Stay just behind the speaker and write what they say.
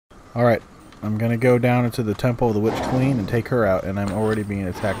Alright, I'm gonna go down into the Temple of the Witch Queen and take her out, and I'm already being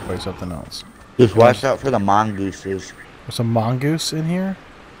attacked by something else. Just watch out for the mongooses. There's a mongoose in here?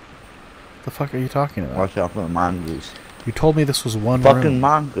 What the fuck are you talking about? Watch out for the mongoose. You told me this was one Fucking room.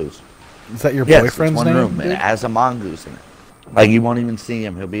 mongoose. Is that your Yes, boyfriend's it's one name? room, and it has a mongoose in it. Like, you won't even see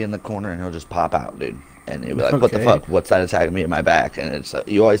him. He'll be in the corner, and he'll just pop out, dude. And you'll be like, what the fuck? What's that attacking me in my back? And it's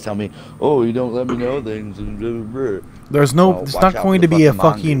you always tell me, oh, you don't let me know things. And blah, blah, blah. There's no... Well, it's not going to be a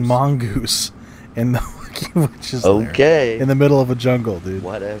fucking mongoose in the fucking witches okay. there. In the middle of a jungle, dude.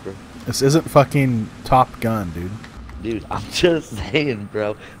 Whatever. This isn't fucking Top Gun, dude. Dude, I'm just saying,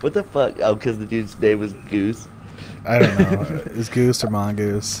 bro. What the fuck? Oh, because the dude's name was Goose. I don't know. Is Goose or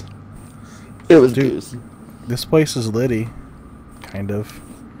Mongoose? It was dude, Goose. This place is litty. Kind of.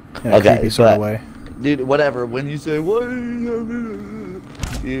 In a creepy sort of way. Dude, whatever. When you say, what? I'm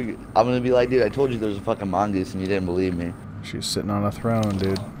going to be like, dude, I told you there's a fucking mongoose and you didn't believe me. She's sitting on a throne,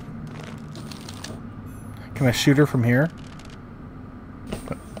 dude. Can I shoot her from here?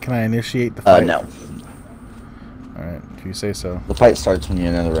 Can I initiate the fight? No. Alright, if you say so. The fight starts when you're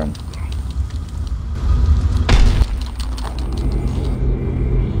in another room.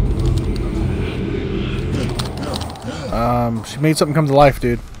 She made something come to life,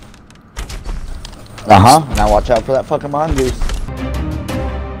 dude. Uh-huh. Now watch out for that fucking mongoose.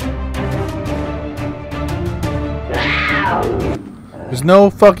 There's no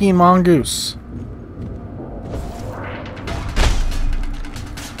fucking mongoose.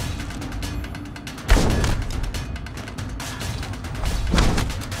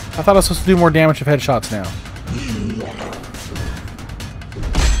 I thought I was supposed to do more damage with headshots now.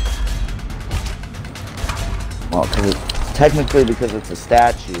 Well, technically, because it's a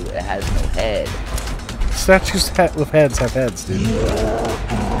statue, it has no head. Statues with heads have heads, dude.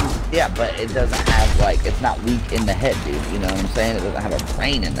 Yeah, but it doesn't have, like, it's not weak in the head, dude. You know what I'm saying? It doesn't have a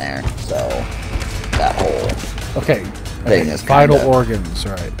brain in there. So, that whole thing is vital organs,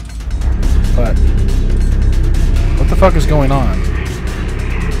 right. But, what the fuck is going on?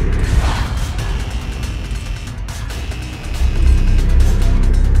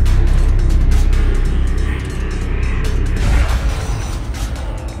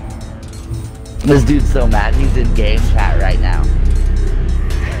 This dude's so mad, he's in game chat right now.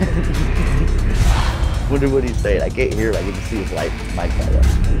 Wonder what he's saying. I can't hear him, I can just see his mic light up.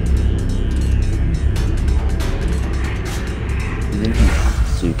 You think he's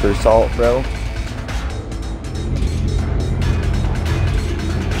super salt, bro?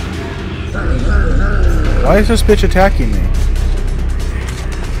 Why is this bitch attacking me?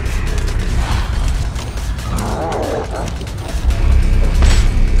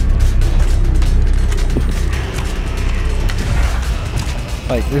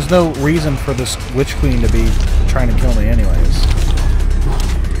 Like, there's no reason for this Witch Queen to be trying to kill me anyways.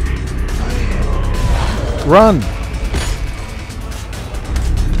 Run!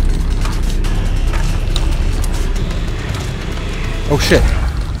 Oh shit.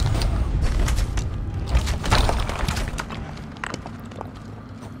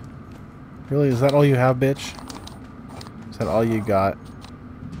 Really? Is that all you have, bitch? Is that all you got?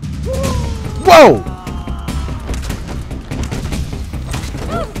 Whoa!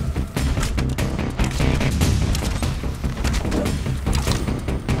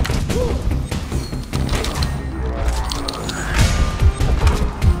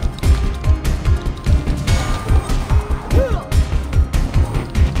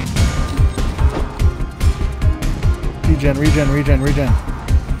 Regen.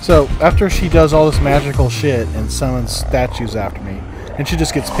 So, after she does all this magical shit and summons statues after me, and she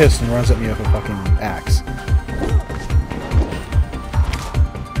just gets pissed and runs at me with a fucking axe.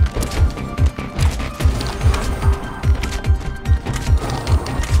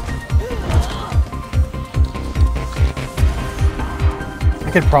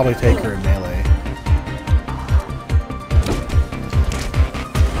 I could probably take her in melee.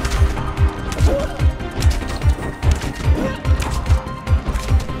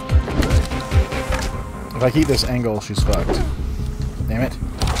 If I keep this angle, she's fucked. Damn it.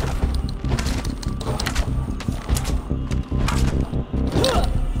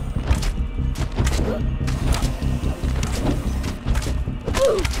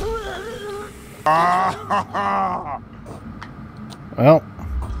 Well,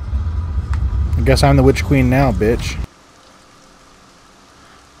 I guess I'm the Witch Queen now, bitch.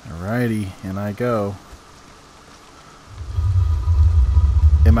 Alrighty, and I go.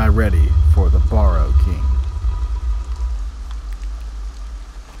 Am I ready for the Barrow King?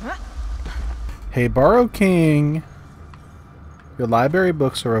 Hey, Barrow King. Your library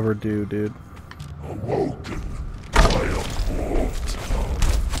books are overdue, dude. Awoken by a fault.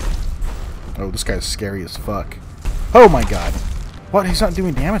 Oh, this guy's scary as fuck. Oh my god. What? He's not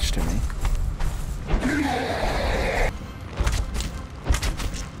doing damage to me.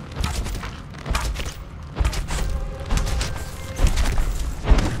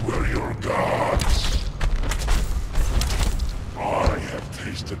 We were your gods. I have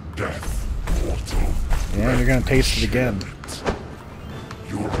tasted death, mortal. Yeah, you're gonna taste it again.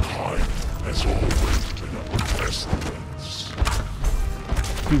 Your kind has always been a pestilence.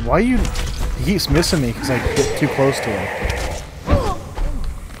 Dude, why you... He keeps missing me because I get too close to him.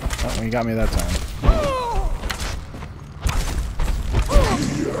 Oh, he got me that time.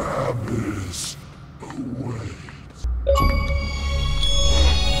 The abyss awaits.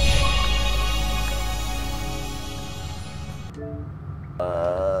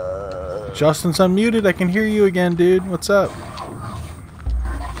 Justin's unmuted. I can hear you again, dude. What's up?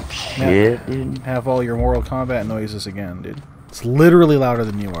 Shit, dude. Have all your Mortal Kombat noises again, dude. It's literally louder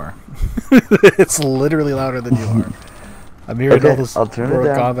than you are. It's literally louder than you are. I'm hearing all this I'll turn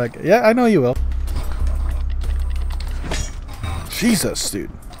Mortal it down. Kombat. Yeah, I know you will. Jesus, dude.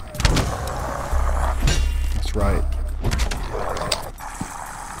 That's right.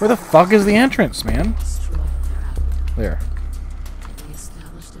 Where the fuck is the entrance, man? There.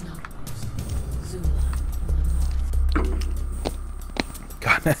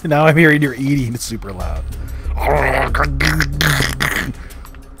 God, now I'm hearing your eating. It's super loud.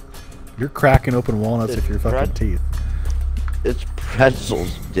 You're cracking open walnuts with your fucking teeth. It's pretzels,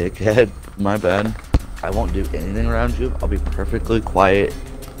 dickhead. My bad. I won't do anything around you. I'll be perfectly quiet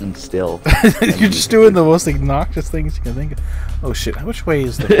and still. You're just doing the most obnoxious things you can think of. Oh shit, which way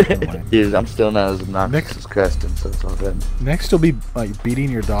is the fucking way? Dude, I'm still not as obnoxious as Creston, so it's all good. Next you'll be like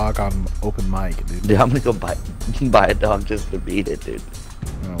beating your dog on open mic, dude. Dude, I'm gonna go buy a dog just to beat it, dude.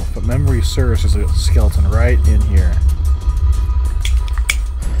 No, if memory serves, there's a skeleton right in here.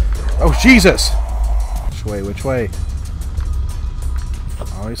 Oh Jesus! Which way, which way?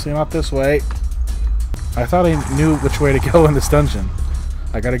 Obviously not this way. I thought I knew which way to go in this dungeon.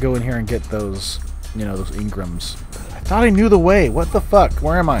 I gotta go in here and get those, you know, those Ingrams. I thought I knew the way. What the fuck?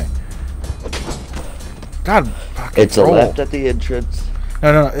 Where am I? God, fucking It's a roll. left at the entrance.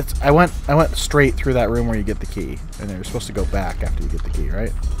 No, no, no. It's I went straight through that room where you get the key, and then you're supposed to go back after you get the key,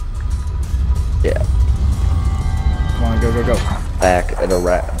 right? Yeah. Come on, go, go, go. Back and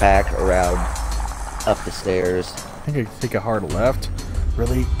back around, up the stairs. I think I take a hard left.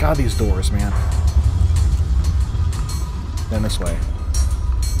 Really? God, these doors, man. Then this way.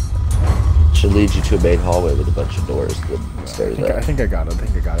 Should lead you to a main hallway with a bunch of doors. With stairs up. I think I got it. I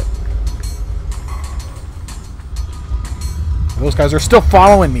think I got it. Those guys are still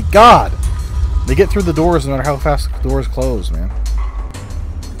following me. God! They get through the doors no matter how fast the doors close, man.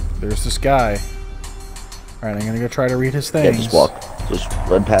 There's this guy. Alright, I'm gonna go try to read his things. Yeah, just walk. Just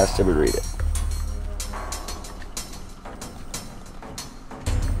run past him and read it.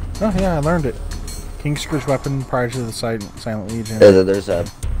 Oh, yeah, I learned it. Kinscourge weapon prior to the Silent Legion. There's a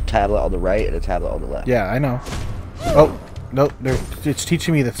tablet on the right and a tablet on the left. Yeah, I know. Oh, no, it's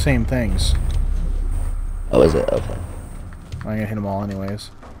teaching me the same things. Oh, is it? Okay. I'm gonna hit them all anyways.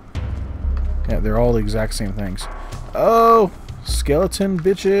 Yeah, they're all the exact same things. Oh, skeleton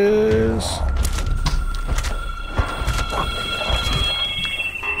bitches.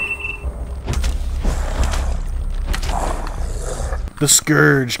 The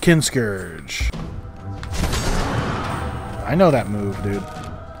Scourge, Kinscourge. I know that move, dude.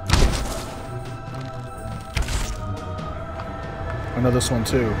 I know this one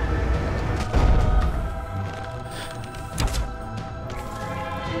too.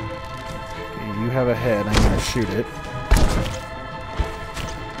 Okay, you have a head. I'm gonna shoot it.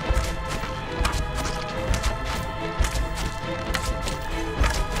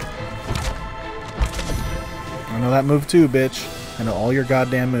 I know that move too, bitch. I know all your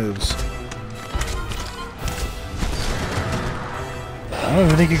goddamn moves. I don't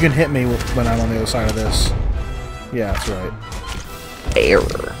even think you can hit me when I'm on the other side of this. Yeah, that's right.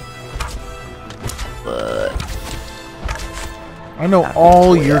 Error. But I know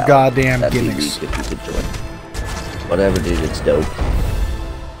all your goddamn gimmicks. If you could join. Whatever, dude. It's dope.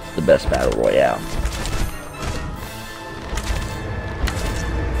 The best battle royale.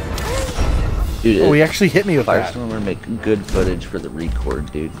 Dude, Oh, he actually hit me with that. Firestormer making good footage for the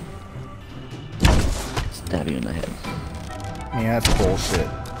record, dude. Stab you in the head. Yeah, that's bullshit.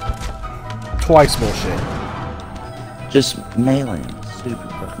 Twice bullshit. Just melee. Super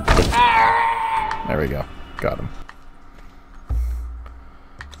fucking. There we go. Got him.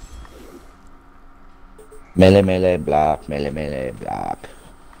 Melee, melee, block. Melee, melee, block.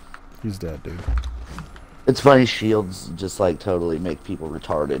 He's dead, dude. It's funny, shields just like totally make people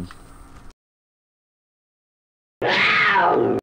retarded.